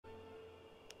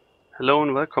Hello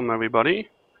and welcome everybody.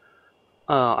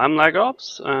 I'm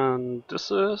LagOps and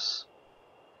this is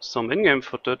some in-game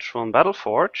footage from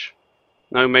Battleforge.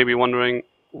 Now you may be wondering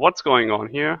what's going on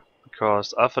here,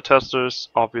 because alpha testers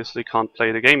obviously can't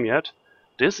play the game yet.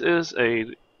 This is a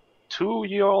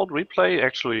 2-year-old replay,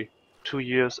 actually 2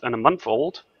 years and a month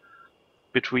old,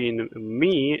 between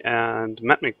me and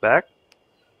Matmicback.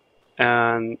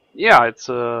 And yeah,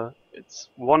 it's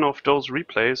one of those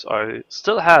replays I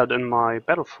still had in my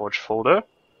Battleforge folder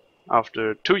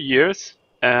after 2 years,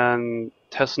 and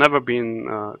it has never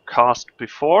been cast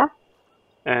before,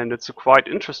 and it's a quite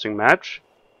interesting match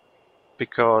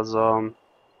because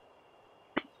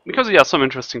yeah, some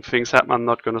interesting things happen. I'm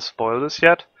not gonna spoil this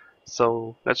yet,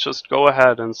 so let's just go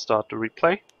ahead and start the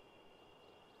replay.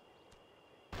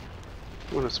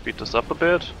 I'm gonna speed this up a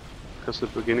bit because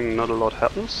at the beginning not a lot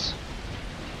happens.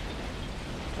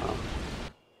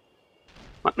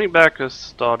 Matmicback is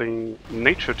starting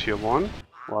Nature Tier 1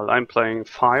 while I'm playing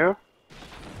Fire,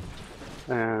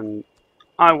 and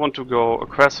I want to go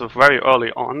aggressive very early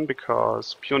on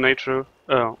because pure nature,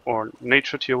 or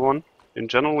nature tier 1 in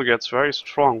general, gets very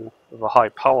strong with a high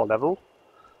power level.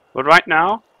 But right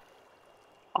now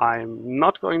I'm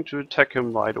not going to attack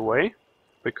him right away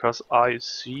because I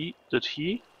see that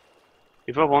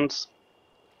if I want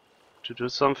to do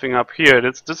something up here,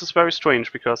 this is very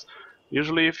strange, because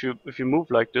usually if you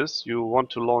move like this, you want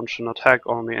to launch an attack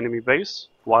on the enemy base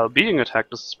while being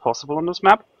attacked. This is possible on this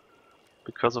map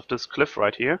because of this cliff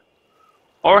right here.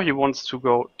 Or he wants to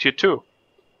go tier 2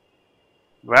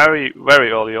 very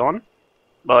early on,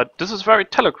 but this is very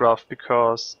telegraphed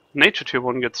because nature tier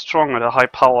 1 gets strong at a high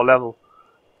power level,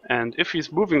 and if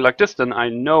he's moving like this, then I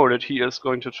know that he is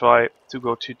going to try to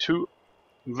go tier 2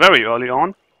 very early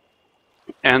on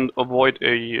and avoid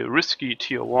a risky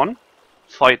tier 1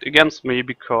 fight against me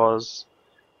because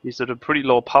he's at a pretty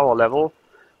low power level.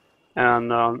 And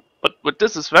but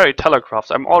this is very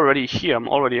telegraphed. I'm already here, I'm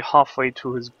already halfway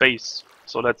to his base.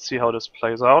 So let's see how this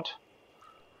plays out.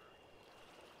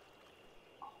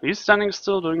 He's standing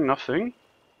still doing nothing.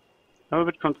 I'm a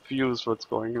bit confused what's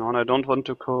going on. I don't want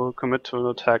to commit to an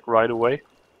attack right away,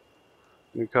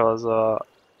 because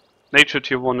nature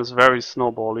tier 1 is very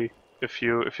snowbally. If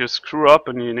you screw up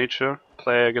and your nature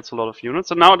player gets a lot of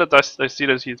units. And now that I see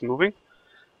that he's moving,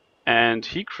 and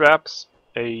he grabs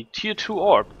a tier 2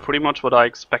 orb, pretty much what I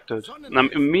expected, and I'm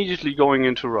immediately going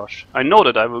into rush. I know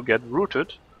that I will get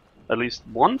rooted at least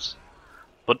once,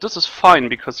 but this is fine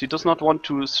because he does not want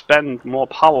to spend more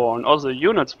power on other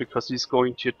units because he's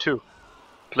going tier 2.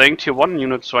 Playing tier 1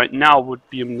 units right now would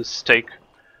be a mistake.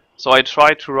 So I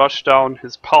try to rush down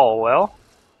his power well.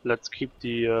 Let's keep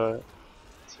the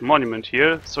monument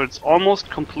here, so it's almost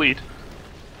complete.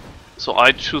 So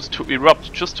I choose to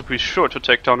erupt just to be sure to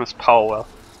take down his power well.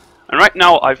 And right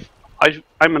now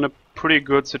I'm in a pretty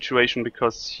good situation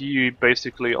because he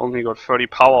basically only got 30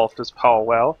 power off this power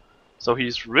well. So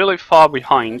he's really far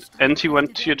behind, and he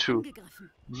went tier 2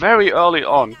 very early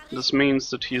on. This means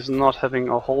that he's not having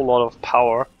a whole lot of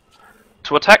power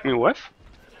to attack me with.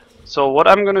 So what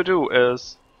I'm gonna do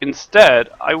is, instead,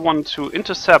 I want to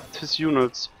intercept his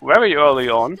units very early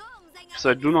on, because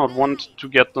I do not want to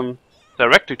get them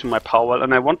directly to my power well,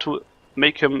 and I want to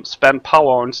make him spend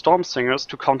power on Storm Singers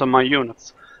to counter my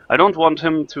units. I don't want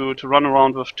him to run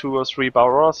around with 2 or 3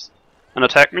 Borrowers and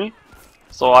attack me.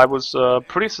 So I was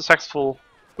pretty successful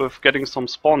with getting some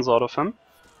spawns out of him.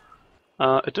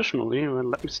 Additionally,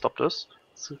 let me stop this,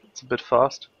 it's a bit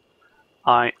fast.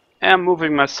 I am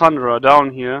moving my Thunderer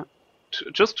down here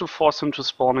just to force him to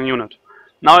spawn a unit.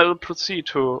 Now I will proceed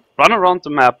to run around the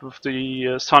map with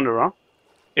the Thunderer.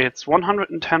 It's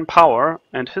 110 power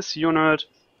and his unit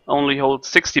only holds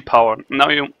 60 power. Now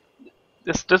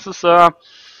this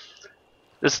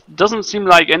doesn't seem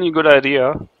like any good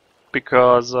idea,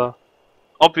 because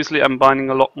obviously I'm binding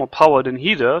a lot more power than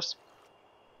he does,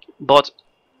 but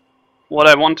what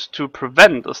I want to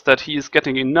prevent is that he is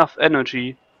getting enough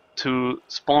energy to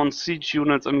spawn siege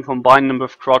units and combine them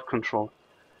with crowd control.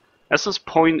 There's this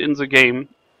point in the game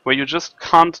where you just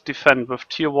can't defend with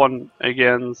tier 1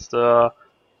 against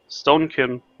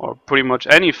Stonekin or pretty much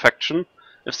any faction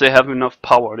if they have enough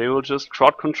power. They will just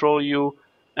crowd control you,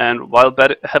 and while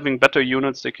having better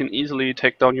units they can easily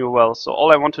take down your wells. So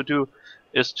all I want to do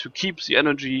is to keep the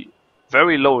energy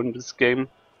very low in this game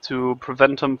to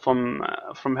prevent him from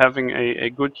having a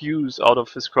good use out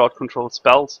of his crowd control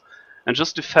spells, and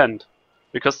just defend,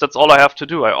 because that's all I have to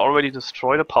do. I already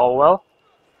destroyed a power well,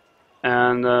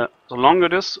 and the longer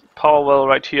this power well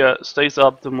right here stays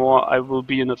up, the more I will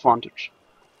be in advantage.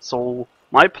 So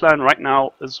my plan right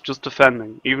now is just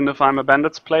defending. Even if I'm a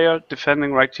bandits player,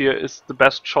 defending right here is the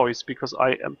best choice, because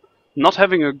I am not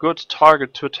having a good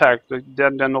target to attack. Like, there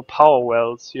are no power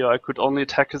wells here. I could only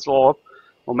attack his orb,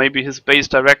 or maybe his base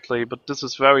directly, but this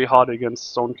is very hard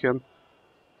against Stonekin.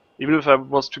 Even if I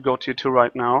was to go tier 2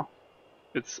 right now,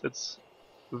 it's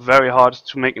very hard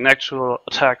to make an actual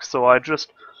attack, so I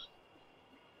just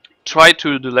try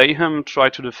to delay him, try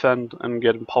to defend and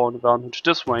get a power advantage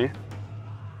this way.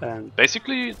 And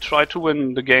basically try to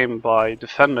win the game by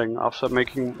defending after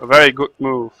making a very good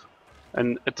move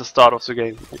and at the start of the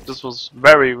game. Like, this was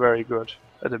very, very good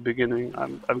at the beginning.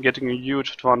 I'm getting a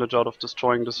huge advantage out of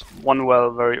destroying this one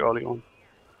well very early on.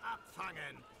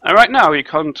 And right now he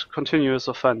can't continue his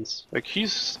offense. Like,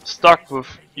 he's stuck with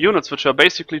units which are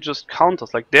basically just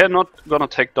counters. Like, they're not gonna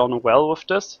take down a well with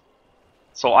this.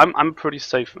 So I'm pretty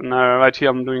safe. And right here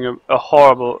I'm doing a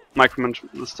horrible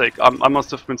micromanagement mistake. I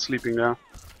must have been sleeping there.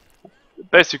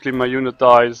 Basically my unit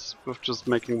dies with just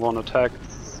making one attack.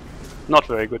 It's not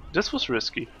very good. This was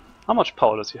risky. How much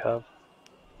power does he have?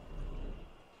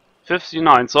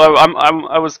 59. So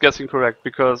I was guessing correct,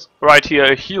 because right here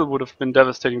a heal would have been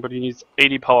devastating, but he needs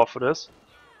 80 power for this.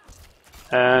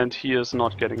 And he is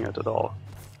not getting it at all.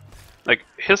 Like,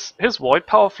 his void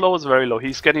power flow is very low.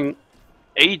 He's getting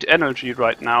 8 energy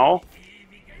right now.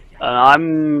 And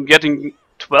I'm getting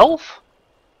 12?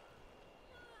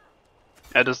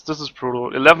 Yeah, this is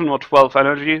brutal. 11 or 12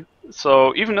 energy.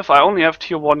 So even if I only have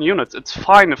tier 1 units, it's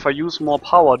fine if I use more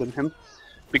power than him,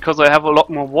 because I have a lot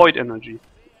more void energy.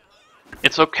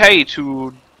 It's okay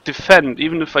to defend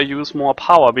even if I use more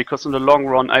power, because in the long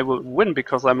run I will win,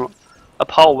 because I'm a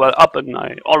power well up and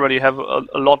I already have a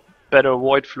lot better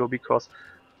void flow, because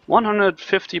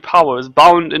 150 power is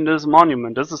bound in this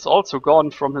monument. This is also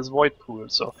gone from his void pool,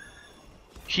 so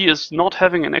he is not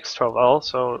having an extra well,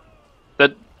 so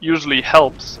that usually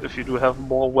helps. If you do have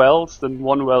more wells, then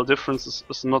one well difference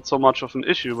is not so much of an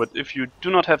issue, but if you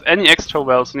do not have any extra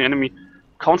wells and the enemy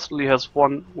constantly has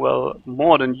one well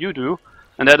more than you do,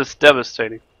 and that is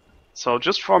devastating. So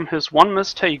just from his one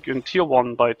mistake in tier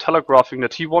 1 by telegraphing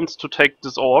that he wants to take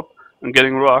this orb and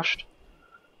getting rushed,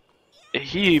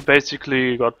 he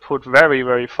basically got put very,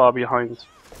 very far behind.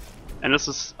 And this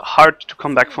is hard to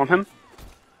come back from him.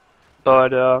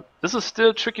 But this is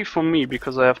still tricky for me,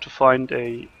 because I have to find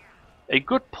a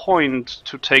good point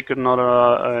to take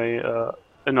another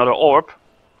orb.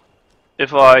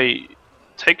 If I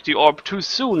take the orb too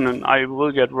soon, then I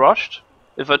will get rushed.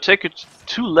 If I take it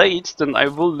too late, then I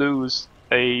will lose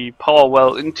a power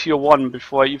well in tier 1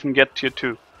 before I even get tier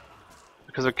 2.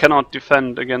 Because I cannot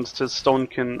defend against his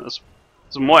Stonekin.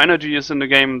 The more energy is in the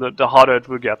game, the harder it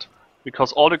will get.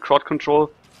 Because all the crowd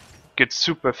control gets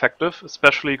super effective,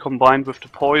 especially combined with the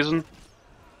poison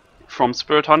from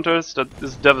Spirit Hunters. That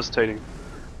is devastating.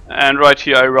 And right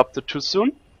here I erupted too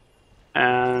soon,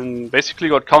 and basically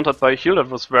got countered by a heal that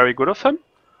was very good of him.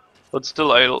 But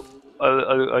still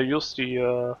I used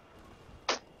the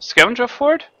scavenger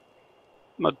for it.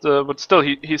 But still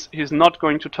he's not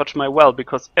going to touch my well,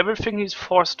 because everything he's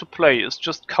forced to play is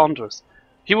just counters.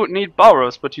 He would need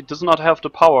Burrows, but he does not have the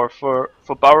power for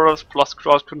Burrows plus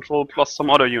crowd control plus some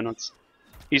other units.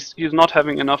 He's not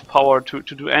having enough power to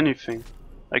do anything.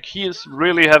 Like, he is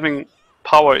really having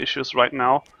power issues right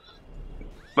now,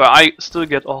 but I still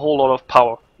get a whole lot of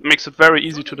power. It makes it very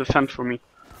easy to defend for me,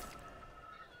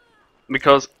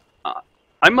 because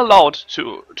I'm allowed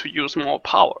to use more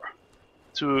power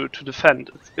to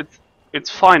defend. It's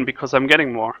fine, because I'm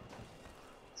getting more.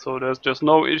 So there's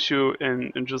no issue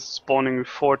in just spawning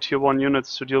 4 tier 1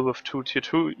 units to deal with 2 tier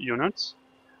 2 units.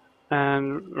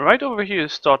 And right over here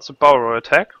starts a Burrow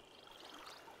attack.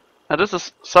 Now this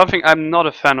is something I'm not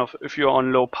a fan of if you're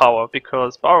on low power,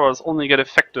 because Burrows only get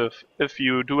effective if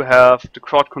you do have the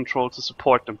crowd control to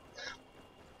support them.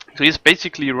 So he's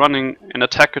basically running an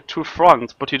attack at 2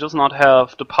 fronts, but he does not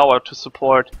have the power to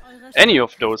support any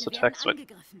of those attacks. Right?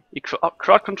 He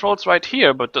crowd controls right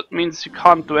here, but that means you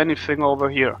can't do anything over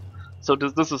here. So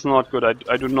this is not good.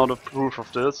 I do not approve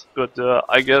of this, but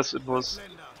I guess it was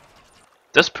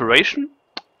desperation.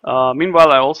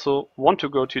 Meanwhile, I also want to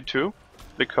go tier 2,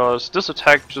 because this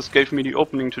attack just gave me the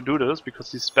opening to do this,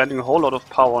 because he's spending a whole lot of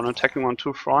power on attacking on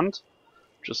 2 fronts.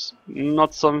 Just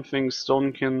not something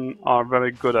Stonekin are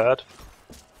very good at.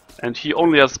 And he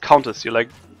only has counters here. Like,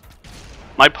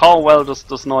 my power well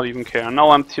does not even care. Now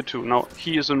I'm tier 2. Now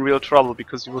he is in real trouble,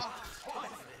 because he was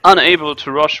unable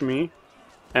to rush me,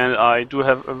 and I do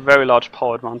have a very large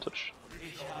power advantage.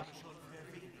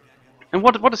 And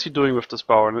what is he doing with this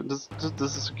power? This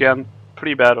is again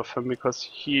pretty bad of him, because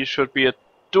he should be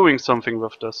doing something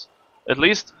with this. At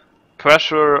least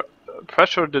pressure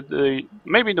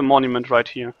maybe the monument right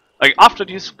here. Like, after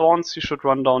these spawns he should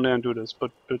run down there and do this,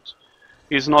 but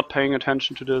He's not paying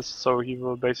attention to this, so he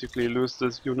will basically lose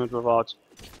this unit without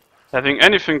having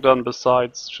anything done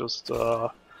besides just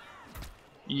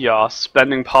yeah,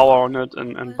 spending power on it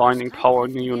and binding power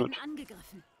in the unit.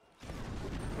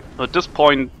 At this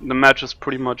point the match is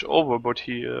pretty much over, but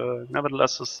he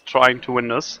nevertheless is trying to win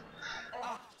this.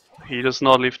 He does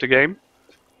not leave the game,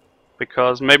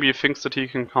 because maybe he thinks that he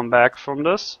can come back from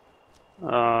this.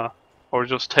 Or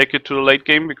just take it to the late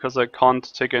game, because I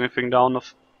can't take anything down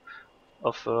of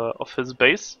his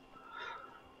base.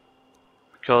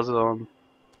 Because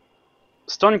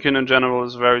Stonkin in general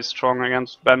is very strong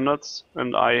against bandits,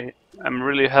 and I am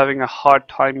really having a hard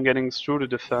time getting through the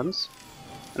defense.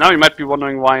 Now you might be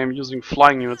wondering why I'm using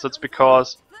flying units. It's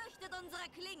because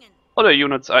other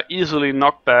units are easily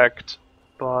knockbacked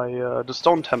by the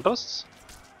Stone Tempests.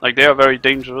 Like, they are very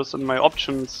dangerous, and my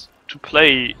options to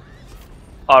play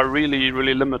are really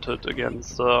limited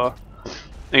against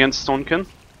Stonekin.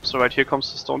 So right here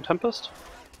comes the Stone Tempest.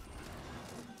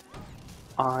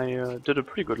 I did a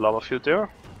pretty good lava field there,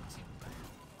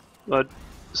 but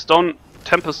Stone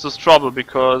Tempest is trouble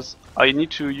because I need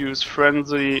to use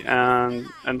Frenzy and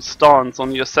Stance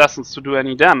on the assassins to do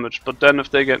any damage, but then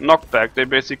if they get knocked back they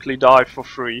basically die for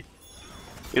free.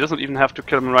 He doesn't even have to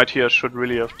kill him right here. I should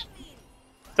really have...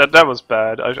 That was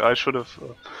bad. I should have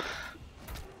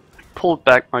pulled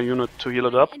back my unit to heal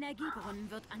it up.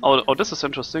 Oh, this is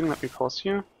interesting. Let me pause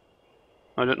here.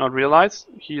 I did not realize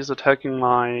he is attacking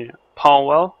my power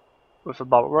well with a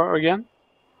Barbara again.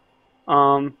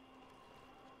 But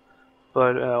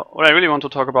what I really want to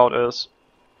talk about is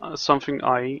something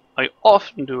I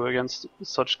often do against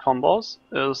such combos,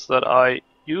 is that I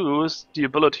use the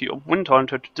ability of Wind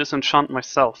Hunter to disenchant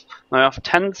myself. Now I have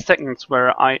 10 seconds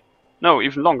where no,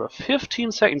 even longer,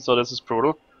 15 seconds, so this is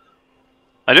brutal.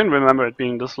 I didn't remember it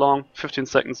being this long. 15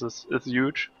 seconds is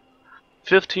huge.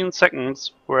 15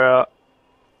 seconds where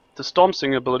the Storm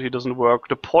Sting ability doesn't work,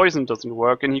 the poison doesn't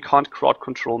work, and he can't crowd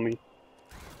control me.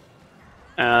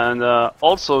 And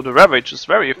also the Ravage is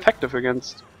very effective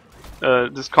against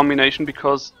this combination,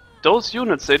 because those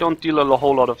units, they don't deal a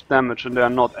whole lot of damage, and they are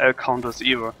not L counters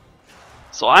either.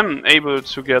 So I'm able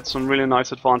to get some really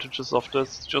nice advantages of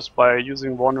this just by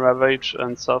using one Ravage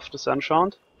and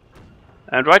self-disenchant.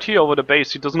 And right here over the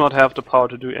base he does not have the power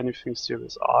to do anything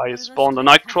serious. I spawned a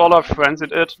Nightcrawler,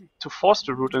 frenzied it to force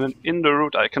the route, and then in the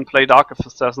route I can play Dark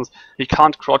Assassins. He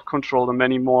can't crowd control them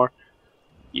anymore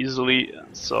easily,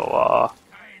 so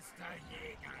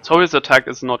his attack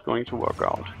is not going to work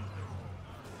out.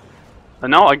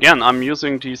 And now again I'm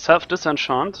using the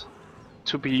self-disenchant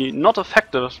to be not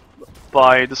affected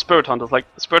by the Spirit Hunters. Like,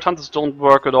 Spirit Hunters don't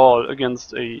work at all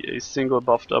against a single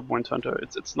buffed up Wind Hunter.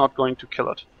 It's not going to kill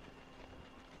it,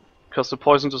 because the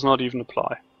poison does not even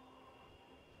apply.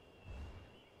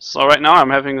 So right now I'm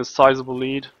having a sizable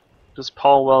lead. This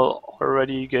power well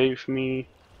already gave me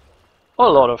a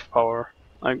lot of power,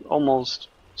 like almost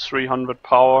 300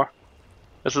 power.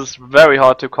 This is very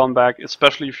hard to come back,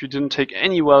 especially if you didn't take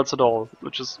any wells at all,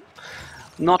 which is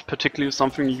not particularly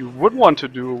something you would want to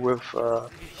do with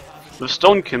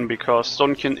Stonekin, because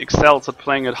Stonekin excels at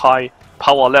playing at high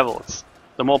power levels.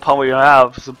 The more power you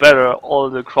have, the better. All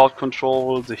the crowd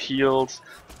control, the heals.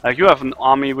 Like, you have an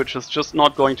army which is just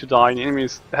not going to die, and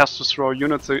enemies has to throw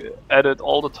units at it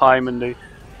all the time, and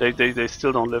they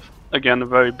still don't live. Again, a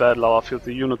very bad lava field.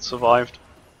 The units survived,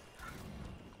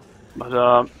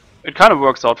 but it kind of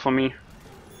works out for me,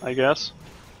 I guess,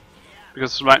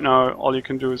 because right now all you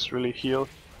can do is really heal.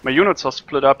 My units are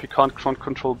split up. You can't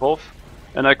control both,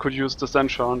 and I could use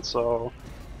disenchant, so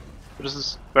this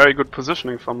is very good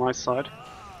positioning from my side.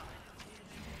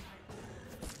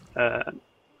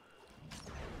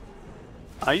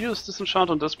 I used disenchant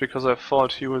on this because I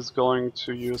thought he was going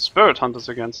to use Spirit Hunters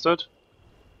against it.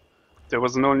 There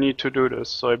was no need to do this,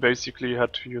 so I basically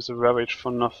had to use a Ravage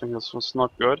for nothing. This was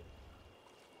not good.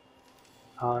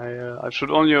 I should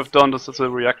only have done this as a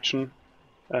reaction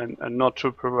and not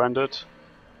to prevent it.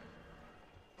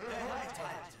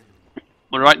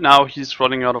 But right now he's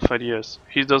running out of ideas.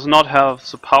 He does not have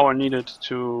the power needed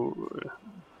to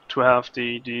have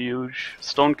the huge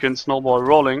Stonekin snowball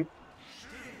rolling.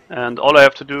 And all I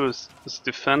have to do is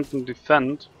defend and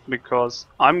defend, because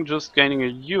I'm just gaining a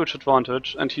huge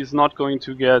advantage, and he's not going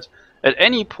to get at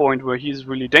any point where he's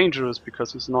really dangerous,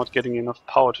 because he's not getting enough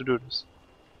power to do this.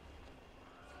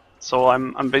 So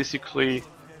I'm basically,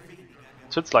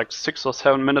 so it's like 6 or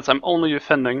 7 minutes, I'm only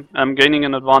defending. I'm gaining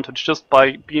an advantage just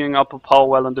by being up a power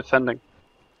well and defending.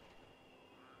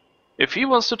 If he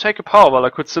was to take a power well,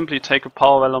 I could simply take a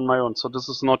power well on my own, so this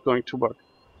is not going to work.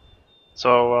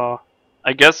 So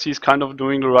I guess he's kind of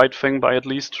doing the right thing by at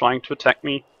least trying to attack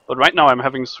me. But right now I'm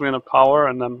having 300 power,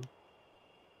 and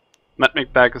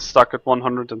Matmicback is stuck at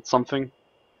 100 and something.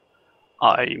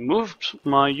 I moved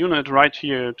my unit right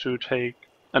here to take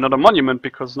another monument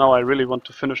because now I really want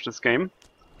to finish this game.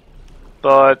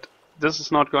 But this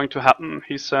is not going to happen.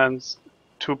 He sends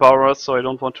 2 borrowers, so I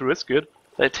don't want to risk it.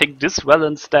 I take this well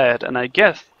instead, and I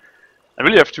guess I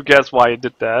really have to guess why I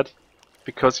did that.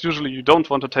 Because usually you don't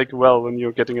want to take a well when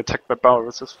you're getting attacked by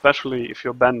borrowers, especially if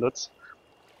you're bandits.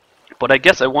 But I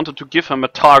guess I wanted to give him a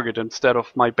target instead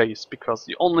of my base, because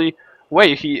the only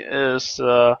way he is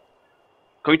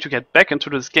going to get back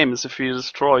into this game is if he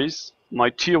destroys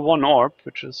my tier 1 orb,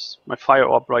 which is my fire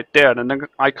orb right there, and then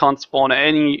I can't spawn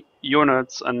any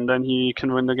units and then he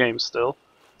can win the game still.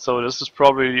 So this is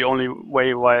probably the only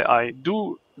way why I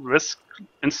do risk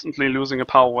instantly losing a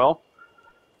power well.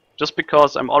 Just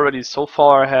because I'm already so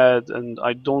far ahead and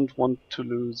I don't want to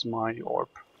lose my orb.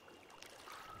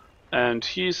 And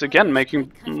he's again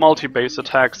making multi-base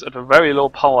attacks at a very low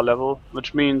power level,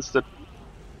 which means that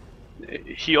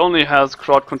he only has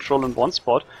crowd control in one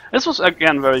spot. This was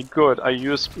again very good. I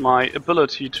used my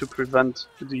ability to prevent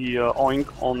the oink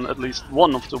on at least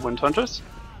one of the wind hunters.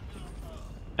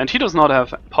 And he does not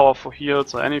have powerful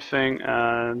heals or anything,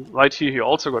 and right here he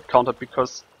also got countered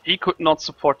because he could not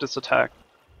support this attack.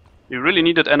 He really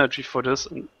needed energy for this,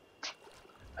 and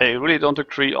I really don't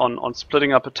agree on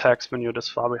splitting up attacks when you're this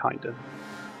far behind it.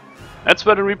 That's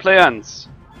where the replay ends.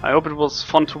 I hope it was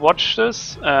fun to watch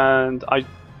this, and I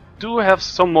do have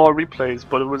some more replays,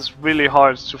 but it was really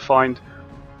hard to find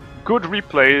good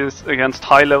replays against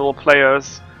high-level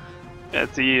players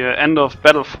at the end of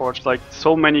Battleforge. Like,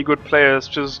 so many good players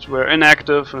just were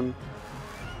inactive and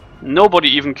nobody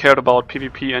even cared about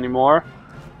PvP anymore.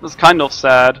 It was kind of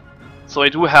sad. So I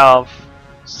do have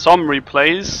some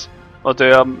replays, but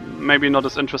they are maybe not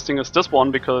as interesting as this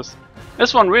one, because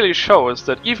this one really shows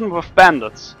that even with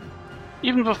bandits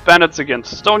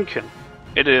against Stonekin,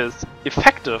 it is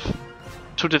effective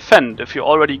to defend if you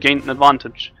already gained an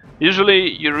advantage. Usually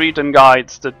you read in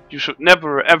guides that you should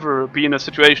never ever be in a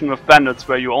situation with bandits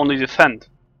where you only defend,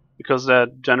 because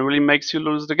that generally makes you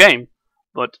lose the game.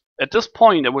 But at this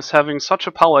point I was having such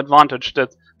a power advantage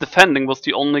that defending was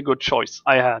the only good choice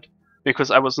I had, because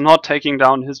I was not taking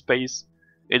down his base.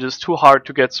 It is too hard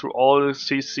to get through all the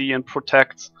CC and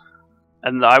protects,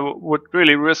 and I would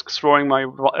really risk throwing my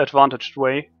advantage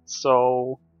away.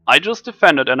 So I just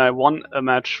defended and I won a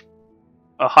match,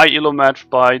 a high elo match,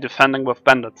 by defending with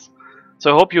bandits.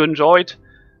 So I hope you enjoyed.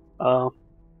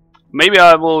 Maybe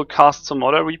I will cast some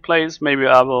other replays. Maybe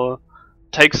I will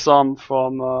take some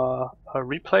from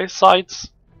replay sites.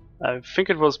 I think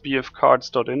it was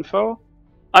bfcards.info.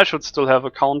 I should still have an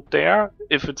account there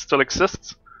if it still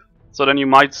exists. So then you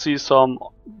might see some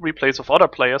replays of other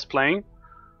players playing.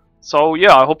 So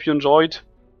yeah, I hope you enjoyed.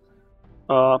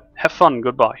 Have fun.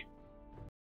 Goodbye.